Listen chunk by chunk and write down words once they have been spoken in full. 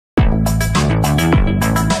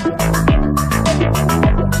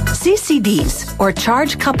CCDs, or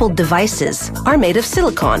charge-coupled devices, are made of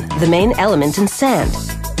silicon, the main element in sand.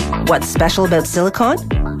 What's special about silicon?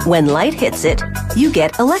 When light hits it, you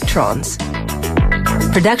get electrons.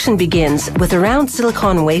 Production begins with a round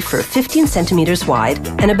silicon wafer 15 centimeters wide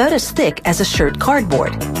and about as thick as a shirt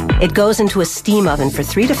cardboard. It goes into a steam oven for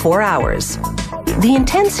 3 to 4 hours. The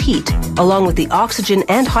intense heat, along with the oxygen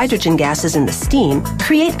and hydrogen gases in the steam,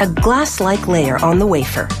 create a glass-like layer on the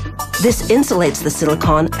wafer. This insulates the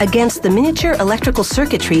silicon against the miniature electrical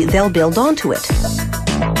circuitry they'll build onto it.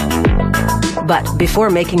 But before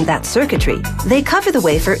making that circuitry, they cover the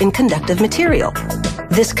wafer in conductive material.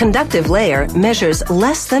 This conductive layer measures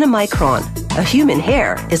less than a micron. A human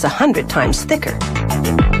hair is 100 times thicker.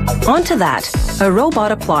 Onto that, a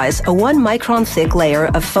robot applies a 1-micron thick layer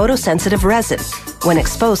of photosensitive resin. When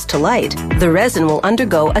exposed to light, the resin will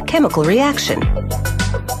undergo a chemical reaction.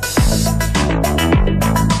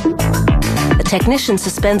 The technician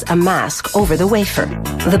suspends a mask over the wafer.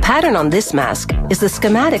 The pattern on this mask is the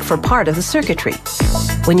schematic for part of the circuitry.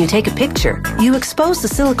 When you take a picture, you expose the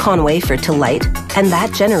silicon wafer to light, and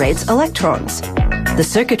that generates electrons. The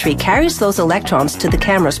circuitry carries those electrons to the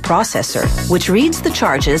camera's processor, which reads the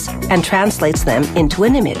charges and translates them into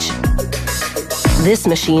an image. This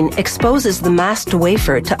machine exposes the masked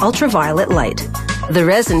wafer to ultraviolet light. The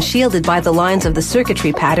resin shielded by the lines of the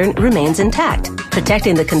circuitry pattern remains intact,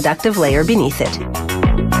 protecting the conductive layer beneath it.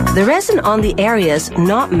 The resin on the areas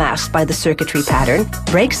not masked by the circuitry pattern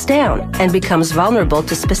breaks down and becomes vulnerable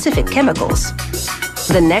to specific chemicals.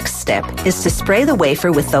 The next step is to spray the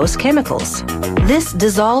wafer with those chemicals. This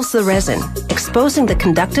dissolves the resin, exposing the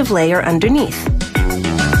conductive layer underneath.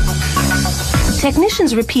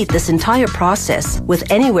 Technicians repeat this entire process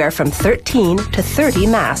with anywhere from 13 to 30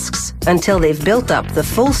 masks until they've built up the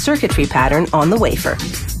full circuitry pattern on the wafer.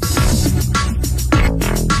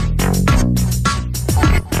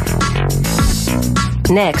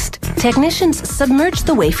 Next, technicians submerge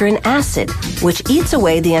the wafer in acid, which eats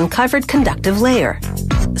away the uncovered conductive layer.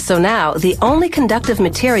 So now, the only conductive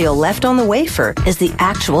material left on the wafer is the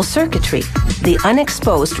actual circuitry, the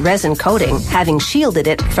unexposed resin coating having shielded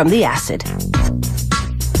it from the acid.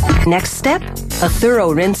 Next step, a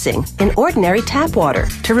thorough rinsing in ordinary tap water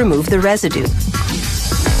to remove the residue.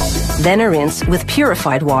 Then a rinse with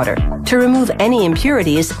purified water to remove any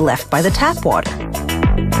impurities left by the tap water.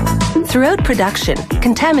 Throughout production,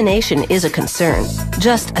 contamination is a concern.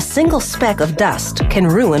 Just a single speck of dust can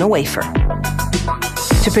ruin a wafer.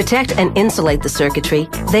 To protect and insulate the circuitry,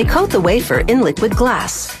 they coat the wafer in liquid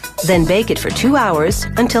glass, then bake it for 2 hours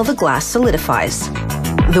until the glass solidifies.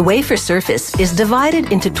 The wafer surface is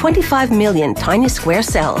divided into 25 million tiny square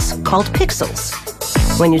cells called pixels.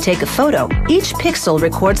 When you take a photo, each pixel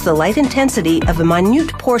records the light intensity of a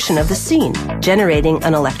minute portion of the scene, generating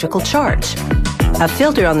an electrical charge. A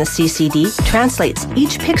filter on the CCD translates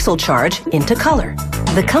each pixel charge into color.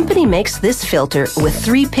 The company makes this filter with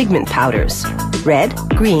 3 pigment powders: red,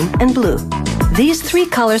 green, and blue. These 3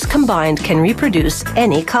 colors combined can reproduce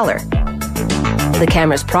any color. The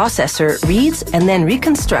camera's processor reads and then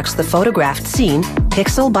reconstructs the photographed scene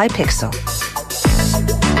pixel by pixel.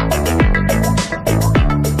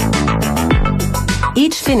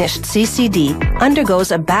 Each finished CCD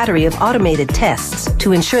undergoes a battery of automated tests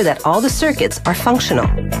to ensure that all the circuits are functional.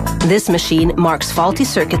 This machine marks faulty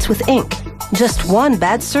circuits with ink. Just one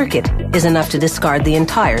bad circuit is enough to discard the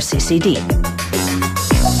entire CCD.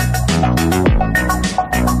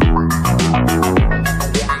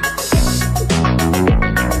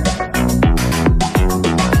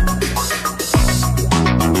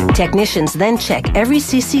 Technicians then check every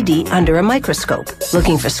CCD under a microscope,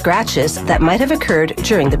 looking for scratches that might have occurred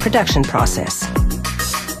during the production process.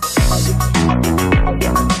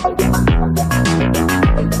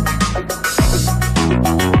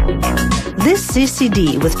 This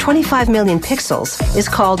CCD with 25 million pixels is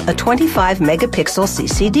called a 25 megapixel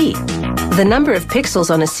CCD. The number of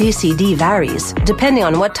pixels on a CCD varies depending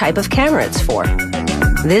on what type of camera it's for.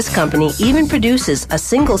 This company even produces a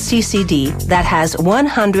single CCD that has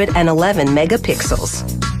 111 megapixels.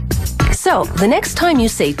 So, the next time you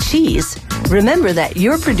say cheese, remember that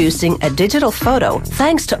you're producing a digital photo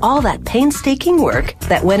thanks to all that painstaking work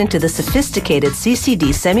that went into the sophisticated CCD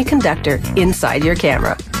semiconductor inside your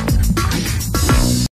camera.